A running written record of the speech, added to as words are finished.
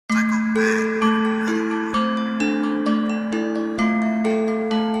Kid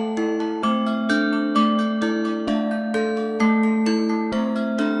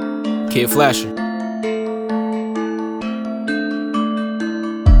Flasher.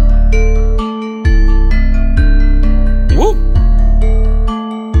 Woo!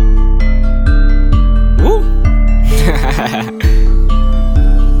 Woo!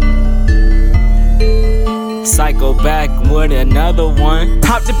 Psycho back with another one.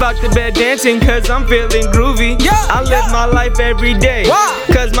 Hopped up out the bed dancing cause I'm feeling groovy. I live my life every day. Why?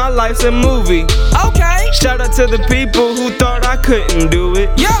 Cause my life's a movie. Okay. Shout out to the people who thought I couldn't do it.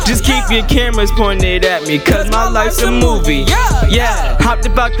 Just keep your cameras pointed at me cause my life's a movie. Hopped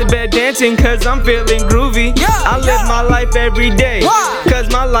up out the bed dancing cause I'm feeling groovy. I live my life every day. Why?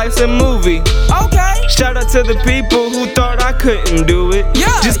 Cause my life's a movie. Okay. Shout out to the people who thought I couldn't do it.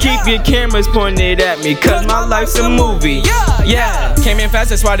 Just keep your cameras pointed at me cause my life's a movie. Came in fast,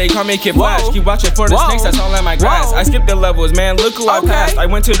 that's why they call me Kid Flash. Keep watching for the snakes, that's all in my grass. I skipped the levels, man, look who I passed. I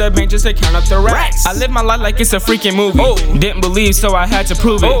went to the bank just to count up the racks. I live my life like it's a freaking movie. Didn't believe, so I had to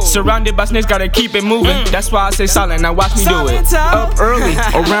prove it. Surrounded by snakes, gotta keep it moving. That's why I say silent, now watch me do it. Up early,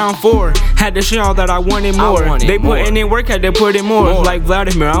 around 4. Had to show all that I wanted more. They putting in work, had to put in more. Like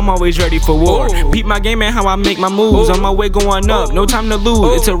Vladimir, I'm always ready for war. Beat my game and how I make my moves. On my way going up, no time to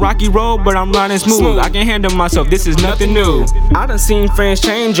lose. It's a rocky road, but I'm riding smooth. I can handle myself, this is nothing new. I done seen friends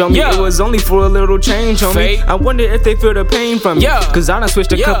change on me. It was only for a little change on me. I wonder if they feel the pain from me. Cause I done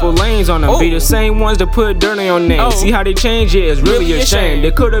switched a couple lanes on them. Be the same ones that put dirt on your name. See how they change, yeah, it's really a shame.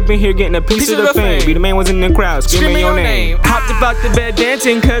 They could've been here getting a piece of the fame. Be the main ones in the crowd screaming your name. Hopped up out the bed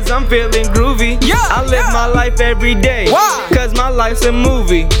dancing cause I'm feeling groovy. I live my life every day. Why? Cause my life's a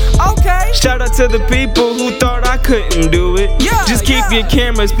movie. Okay. Shout out to the people who thought I couldn't do it. Just keep your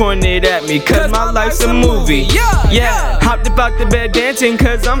cameras pointed at me cause my life's a movie. Hopped up out the bed dancing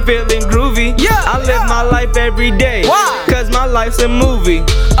cause I'm feeling groovy. I live my life every day. Why? Cause my life's a movie.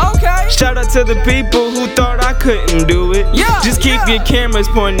 Okay. Shout out to the people who thought I couldn't do it. Just keep your cameras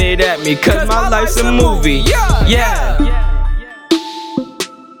pointed at me cause my life's a movie.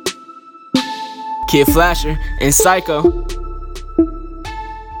 Kid Flasher and Psycho.